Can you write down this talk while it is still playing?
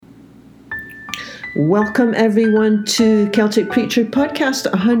Welcome everyone to Celtic Preacher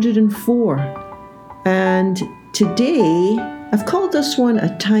Podcast 104. And today I've called this one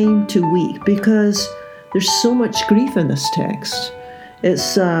A Time to Weep because there's so much grief in this text.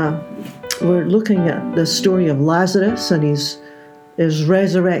 We're looking at the story of Lazarus and his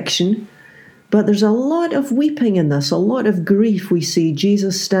resurrection, but there's a lot of weeping in this, a lot of grief. We see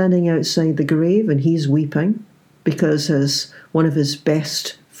Jesus standing outside the grave and he's weeping because one of his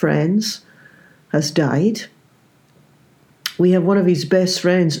best friends has died. We have one of his best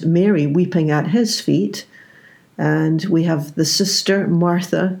friends, Mary, weeping at his feet. And we have the sister,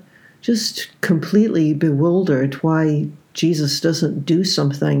 Martha, just completely bewildered why Jesus doesn't do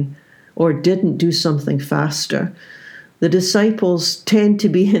something or didn't do something faster. The disciples tend to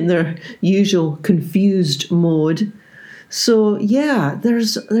be in their usual confused mode. So yeah,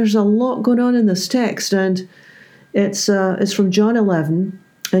 there's a lot going on in this text, and it's from John 11.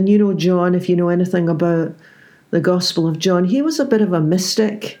 And you know John, if you know anything about the Gospel of John, he was a bit of a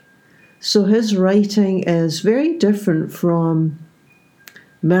mystic. So his writing is very different from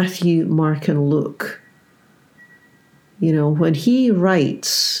Matthew, Mark, and Luke. You know, when he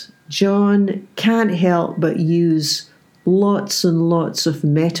writes, John can't help but use lots and lots of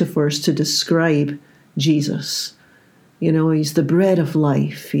metaphors to describe Jesus. You know, he's the bread of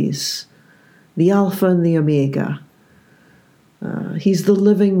life. He's the Alpha and the Omega. He's the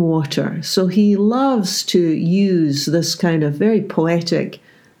living water. So he loves to use this kind of very poetic,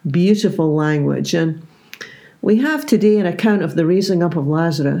 beautiful language. And we have today an account of the raising up of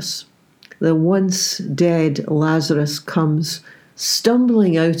Lazarus. The once dead Lazarus comes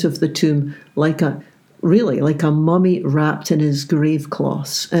stumbling out of the tomb like a mummy wrapped in his grave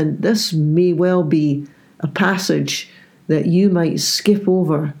cloths. And this may well be a passage that you might skip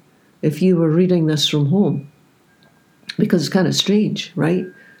over if you were reading this from home. Because it's kind of strange, right?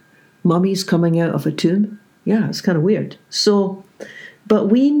 Mummies coming out of a tomb. Yeah, it's kind of weird. So, but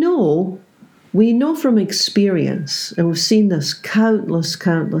we know from experience, and we've seen this countless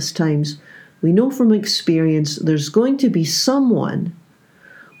times, we know from experience there's going to be someone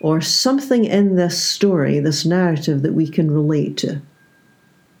or something in this story, this narrative, that we can relate to.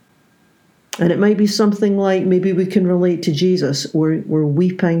 And it might be something like, maybe we can relate to Jesus. We're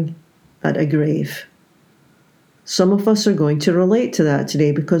weeping at a grave. Some of us are going to relate to that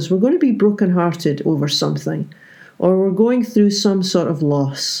today because we're going to be brokenhearted over something, or we're going through some sort of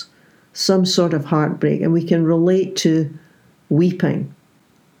loss, some sort of heartbreak, and we can relate to weeping.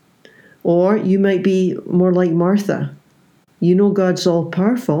 Or you might be more like Martha. You know God's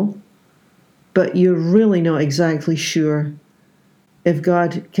all-powerful, but you're really not exactly sure if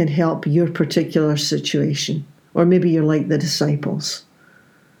God can help your particular situation. Or maybe you're like the disciples.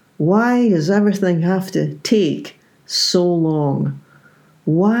 Why does everything have to take so long?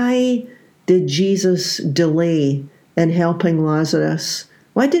 Why did Jesus delay in helping Lazarus?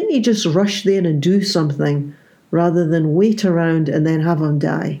 Why didn't he just rush there and do something rather than wait around and then have him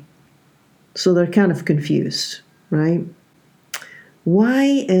die? So they're kind of confused, right?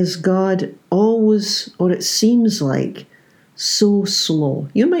 Why is God always, or it seems like, so slow?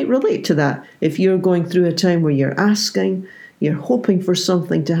 You might relate to that if you're going through a time where you're asking, you're hoping for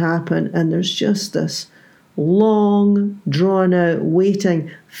something to happen, and there's just this long, drawn-out waiting.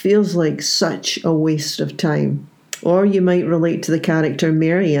 Feels like such a waste of time. Or you might relate to the character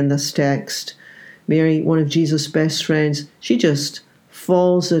Mary in this text. Mary, one of Jesus' best friends, she just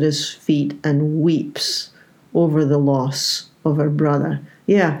falls at his feet and weeps over the loss of her brother.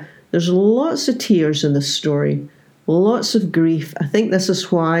 Yeah, there's lots of tears in this story, lots of grief. I think this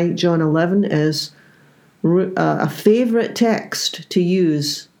is why John 11 is a favorite text to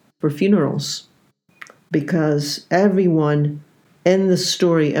use for funerals, because everyone in the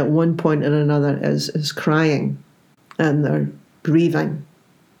story at one point or another is crying and they're grieving.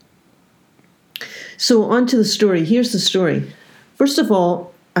 So on to the story. Here's the story. First of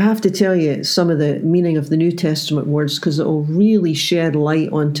all, I have to tell you some of the meaning of the New Testament words because it will really shed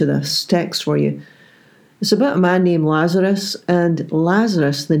light onto this text for you. It's about a man named Lazarus, and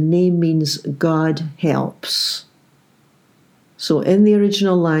Lazarus, the name means God helps. So in the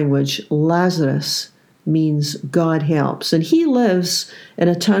original language, Lazarus means God helps. And he lives in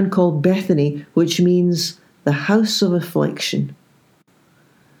a town called Bethany, which means the house of affliction.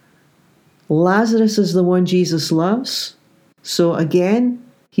 Lazarus is the one Jesus loves. So again,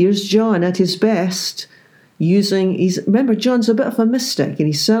 here's John at his best. Remember, John's a bit of a mystic, and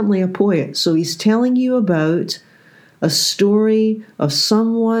he's certainly a poet. So he's telling you about a story of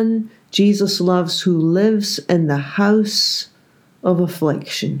someone Jesus loves who lives in the house of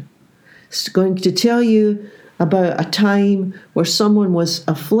affliction. It's going to tell you about a time where someone was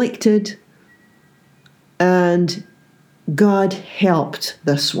afflicted And God helped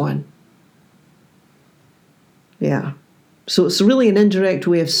this one. Yeah. So it's really an indirect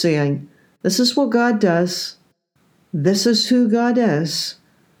way of saying, this is what God does. This is who God is.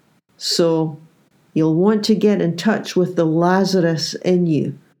 So you'll want to get in touch with the Lazarus in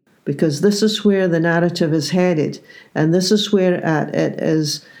you, because this is where the narrative is headed. And this is where it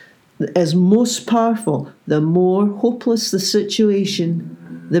is most powerful. The more hopeless the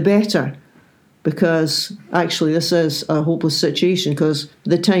situation, the better. Because actually this is a hopeless situation, because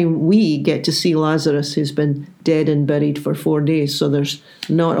the time we get to see Lazarus, who's been dead and buried for 4 days, so there's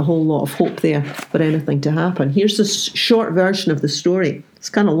not a whole lot of hope there for anything to happen. Here's the short version of the story.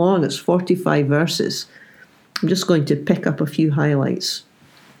 It's kind of long, it's 45 verses. I'm just going to pick up a few highlights.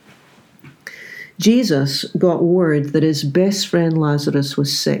 Jesus got word that his best friend Lazarus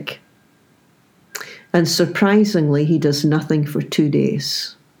was sick. And surprisingly, he does nothing for 2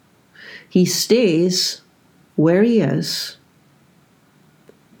 days. He stays where he is.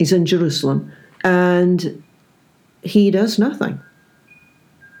 He's in Jerusalem. And he does nothing.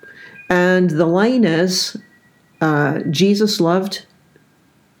 And the line is, Jesus loved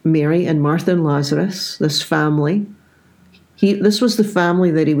Mary and Martha and Lazarus, this family. This was the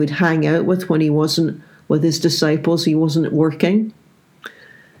family that he would hang out with when he wasn't with his disciples. He wasn't working.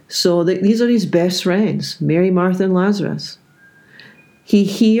 So these are his best friends, Mary, Martha, and Lazarus. He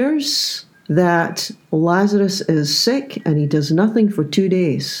hears that Lazarus is sick and he does nothing for 2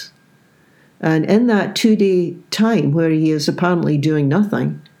 days. And in that 2-day time where he is apparently doing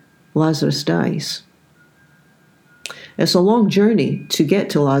nothing, Lazarus dies. It's a long journey to get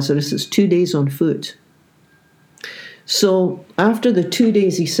to Lazarus. It's 2 days on foot. So after the 2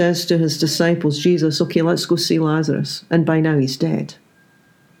 days, he says to his disciples, Jesus, okay, let's go see Lazarus. And by now he's dead.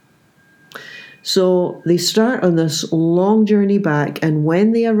 So they start on this long journey back, and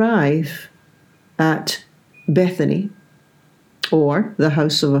when they arrive at Bethany, or the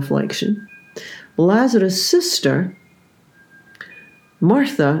house of affliction, Lazarus' sister,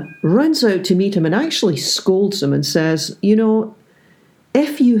 Martha, runs out to meet him and actually scolds him and says,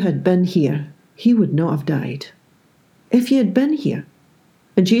 if you had been here, he would not have died. If you had been here.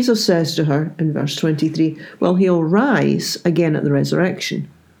 And Jesus says to her in verse 23, well, he'll rise again at the resurrection.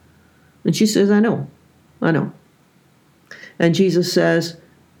 And she says, I know. And Jesus says,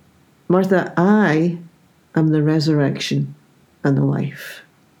 Martha, I am the resurrection and the life.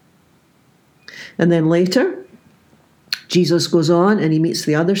 And then later, Jesus goes on and he meets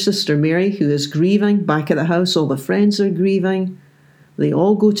the other sister, Mary, who is grieving back at the house. All the friends are grieving. They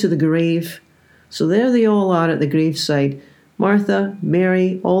all go to the grave. So there they all are at the graveside. Martha,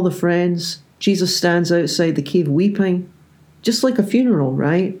 Mary, all the friends. Jesus stands outside the cave weeping. Just like a funeral,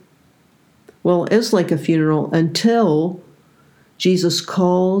 right? Well, it's like a funeral until Jesus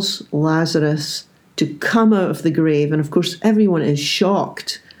calls Lazarus to come out of the grave. And of course, everyone is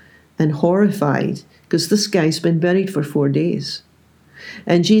shocked and horrified because this guy's been buried for 4 days.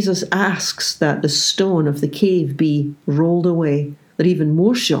 And Jesus asks that the stone of the cave be rolled away. They're even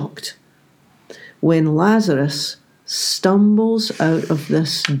more shocked when Lazarus stumbles out of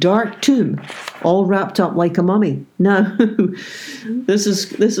this dark tomb, all wrapped up like a mummy. Now, this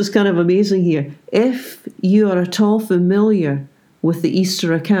is kind of amazing here. If you are at all familiar with the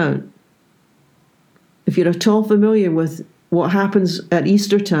Easter account, if you're at all familiar with what happens at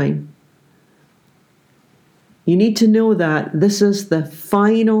Easter time, you need to know that this is the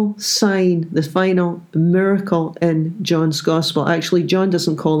final sign, the final miracle in John's Gospel. Actually, John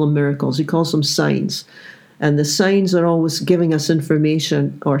doesn't call them miracles, he calls them signs. And the signs are always giving us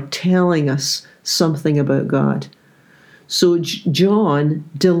information or telling us something about God. So John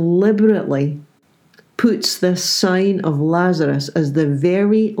deliberately puts this sign of Lazarus as the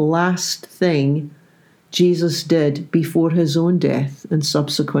very last thing Jesus did before his own death and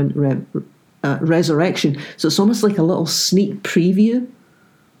subsequent resurrection. So it's almost like a little sneak preview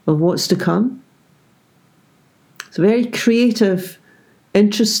of what's to come. It's a very creative,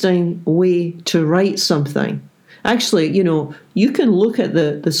 interesting way to write something. Actually, you can look at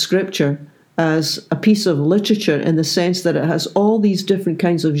the scripture as a piece of literature in the sense that it has all these different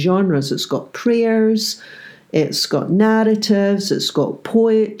kinds of genres. It's got prayers, it's got narratives, it's got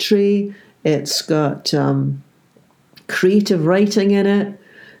poetry, it's got creative writing in it,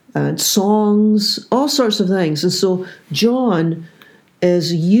 and songs, all sorts of things. And so John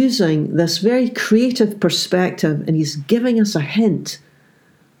is using this very creative perspective, and he's giving us a hint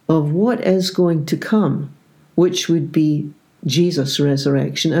of what is going to come, which would be Jesus'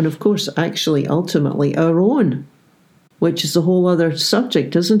 resurrection, and of course, actually, ultimately, our own, which is a whole other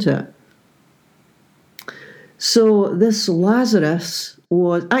subject, isn't it? So this Lazarus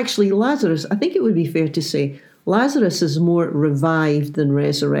was actually Lazarus. I think it would be fair to say Lazarus is more revived than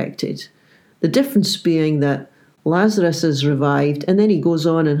resurrected. The difference being that Lazarus is revived and then he goes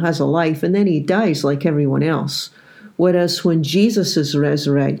on and has a life and then he dies like everyone else. Whereas when Jesus is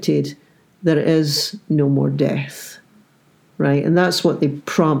resurrected, there is no more death, right? And that's what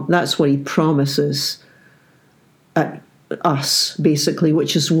that's what he promises us, basically,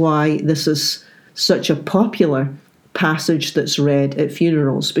 which is why this is such a popular passage that's read at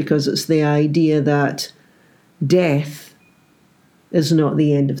funerals, because it's the idea that death is not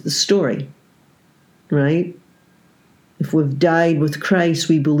the end of the story, right? If we've died with Christ,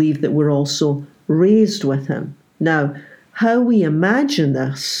 we believe that we're also raised with him. Now, how we imagine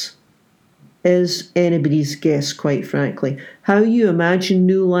this is anybody's guess, quite frankly. How you imagine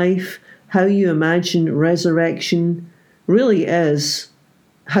new life, how you imagine resurrection, really is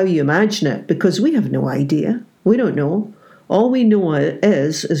how you imagine it, because we have no idea. We don't know. All we know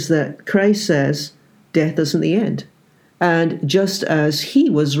is that Christ says death isn't the end. And just as he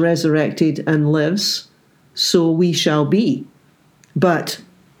was resurrected and lives, so we shall be. But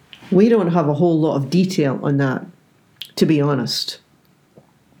we don't have a whole lot of detail on that, to be honest.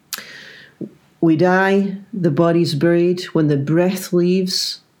 We die, the body's buried. When the breath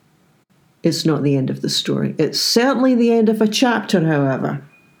leaves, it's not the end of the story. It's certainly the end of a chapter, however,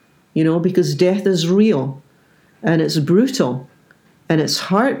 because death is real and it's brutal and it's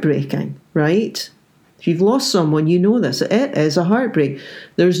heartbreaking, right? If you've lost someone, you know this. It is a heartbreak.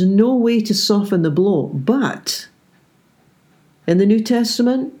 There's no way to soften the blow. But in the New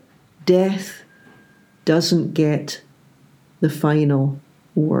Testament, death doesn't get the final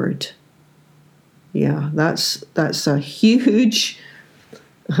word. Yeah, that's a huge,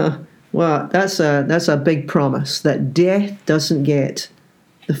 that's a big promise, that death doesn't get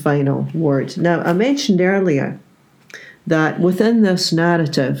the final word. Now, I mentioned earlier that within this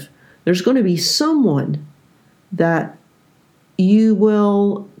narrative, there's going to be someone that you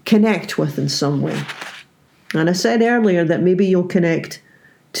will connect with in some way. And I said earlier that maybe you'll connect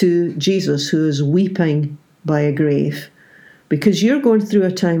to Jesus, who is weeping by a grave, because you're going through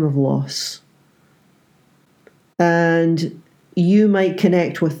a time of loss. And you might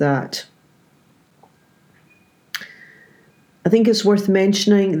connect with that. I think it's worth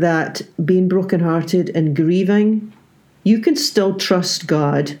mentioning that being brokenhearted and grieving, you can still trust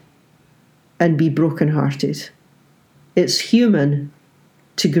God and be brokenhearted. It's human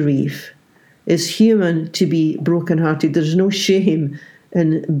to grieve. It's human to be brokenhearted. There's no shame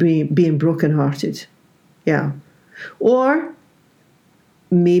in being brokenhearted. Yeah. Or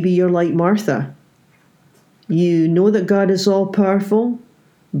maybe you're like Martha. You know that God is all-powerful,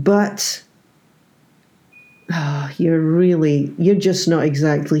 but you're just not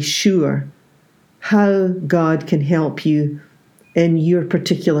exactly sure how God can help you in your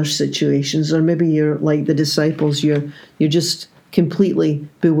particular situations. Or maybe you're like the disciples, you're just completely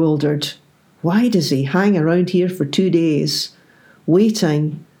bewildered. Why does he hang around here for 2 days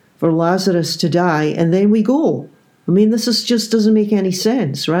waiting for Lazarus to die and then we go? I mean, this just doesn't make any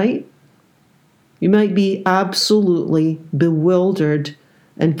sense, right? You might be absolutely bewildered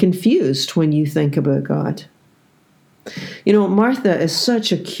and confused when you think about God. Martha is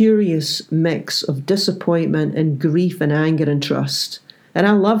such a curious mix of disappointment and grief and anger and trust. And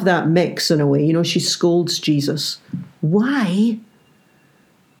I love that mix in a way. She scolds Jesus. Why?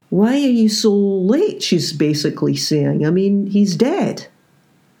 Why are you so late? She's basically saying. I mean, he's dead.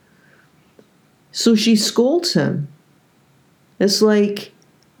 So she scolds him. It's like,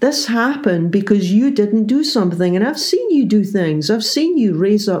 this happened because you didn't do something. And I've seen you do things. I've seen you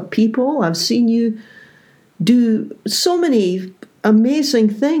raise up people. I've seen you do so many amazing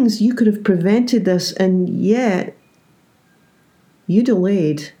things. You could have prevented this, and yet you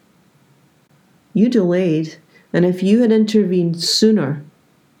delayed. You delayed. And if you had intervened sooner,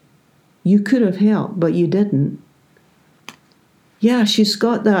 you could have helped, but you didn't. Yeah, she's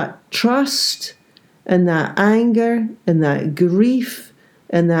got that trust and that anger and that grief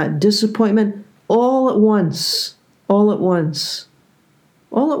and that disappointment all at once. All at once.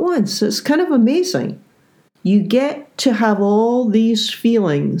 All at once. It's kind of amazing. You get to have all these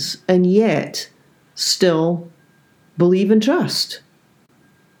feelings and yet still believe and trust.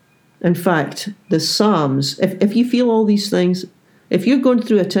 In fact, the Psalms, if you feel all these things, if you're going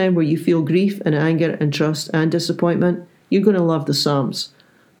through a time where you feel grief and anger and trust and disappointment, you're going to love the Psalms.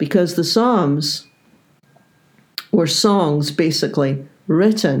 Because the Psalms were songs, basically,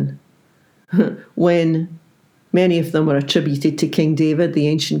 written when many of them were attributed to King David, the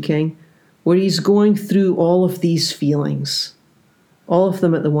ancient king, where he's going through all of these feelings, all of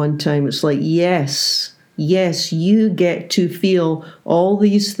them at the one time. It's like, yes, Yes, you get to feel all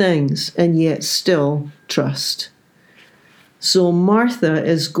these things and yet still trust. So Martha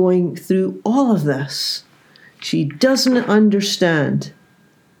is going through all of this. She doesn't understand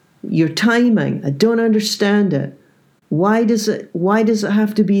your timing. I don't understand it. Why does it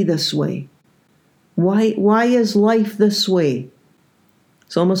have to be this way? Why is life this way?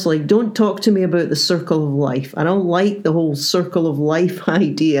 It's almost like, don't talk to me about the circle of life. I don't like the whole circle of life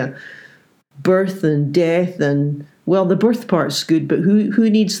idea. Birth and death and, well, the birth part's good, but who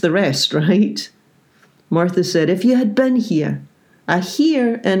needs the rest, right? Martha said, if you had been here. I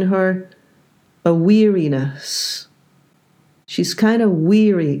hear in her a weariness. She's kind of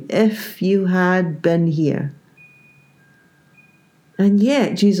weary. If you had been here. And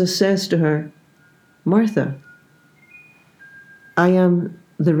yet Jesus says to her, Martha, I am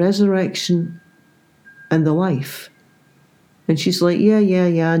the resurrection and the life. And she's like, yeah,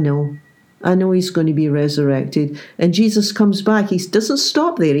 I know. I know he's going to be resurrected. And Jesus comes back. He doesn't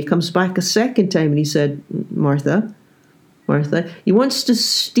stop there. He comes back a second time and he said, Martha. He wants to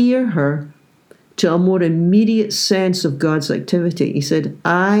steer her to a more immediate sense of God's activity. He said,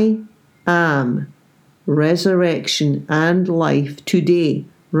 I am resurrection and life today,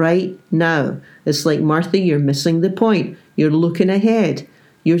 right now. It's like, Martha, you're missing the point. You're looking ahead.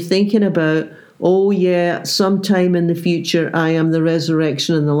 You're thinking about, oh yeah, sometime in the future, I am the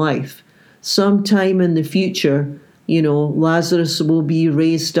resurrection and the life. Sometime in the future, Lazarus will be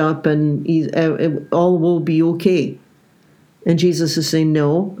raised up and all will be okay. And Jesus is saying,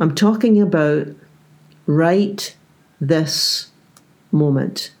 no, I'm talking about right this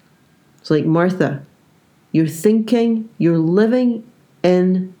moment. It's like, Martha, you're thinking, you're living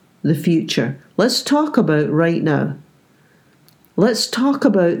in the future. Let's talk about right now. Let's talk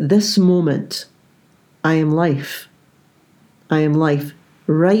about this moment. I am life. I am life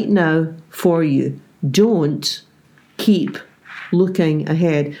right now for you. Don't keep looking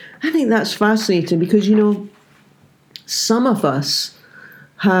ahead. I think that's fascinating because, some of us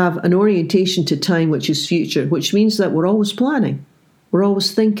have an orientation to time which is future, which means that we're always planning. We're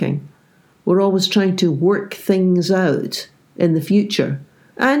always thinking. We're always trying to work things out in the future.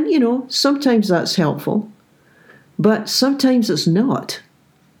 And, sometimes that's helpful, but sometimes it's not.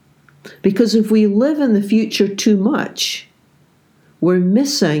 Because if we live in the future too much, we're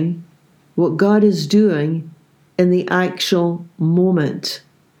missing what God is doing in the actual moment.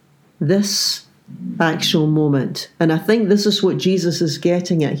 This actual moment. And I think this is what Jesus is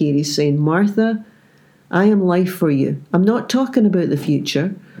getting at here. He's saying, Martha, I am life for you. I'm not talking about the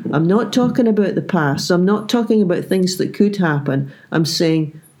future. I'm not talking about the past. I'm not talking about things that could happen. I'm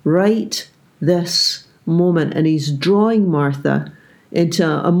saying, right this moment. And he's drawing Martha into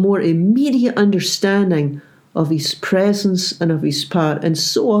a more immediate understanding of his presence and of his power. And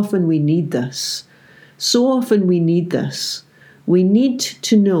so often we need this. So often we need this. We need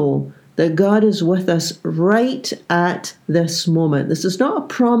to know that God is with us right at this moment. This is not a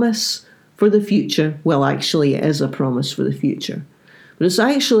promise for the future. Well, actually, it is a promise for the future. But it's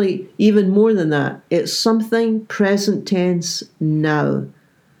actually even more than that. It's something present tense now.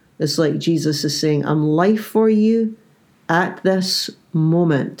 It's like Jesus is saying, I'm life for you at this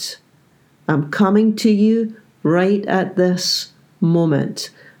moment. I'm coming to you right at this moment.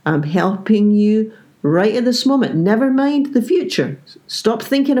 I'm helping you right at this moment. Never mind the future. Stop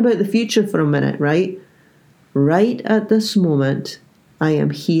thinking about the future for a minute, right? Right at this moment, I am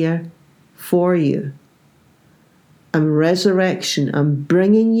here for you. I'm resurrection. I'm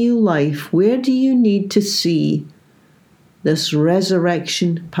bringing you life. Where do you need to see this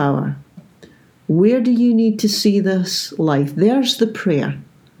resurrection power? Where do you need to see this life? There's the prayer.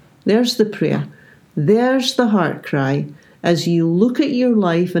 There's the prayer. There's the heart cry. As you look at your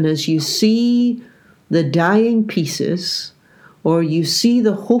life and as you see the dying pieces, or you see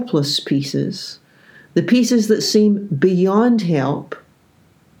the hopeless pieces, the pieces that seem beyond help,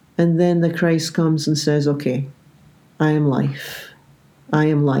 and then the Christ comes and says, okay, I am life. I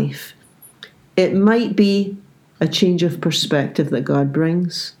am life. It might be a change of perspective that God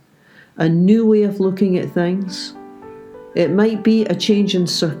brings, a new way of looking at things. It might be a change in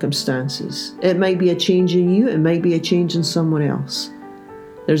circumstances. It might be a change in you. It might be a change in someone else.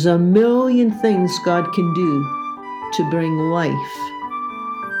 There's a million things God can do to bring life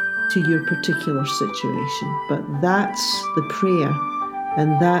to your particular situation. But that's the prayer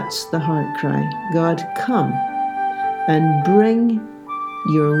and that's the heart cry. God, come and bring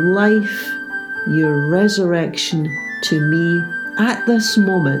your life, your resurrection to me at this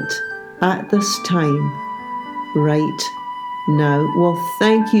moment, at this time, right now. Well,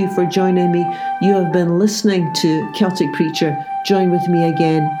 thank you for joining me. You have been listening to Celtic Preacher. Join with me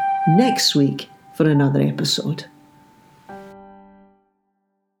again next week for for another episode.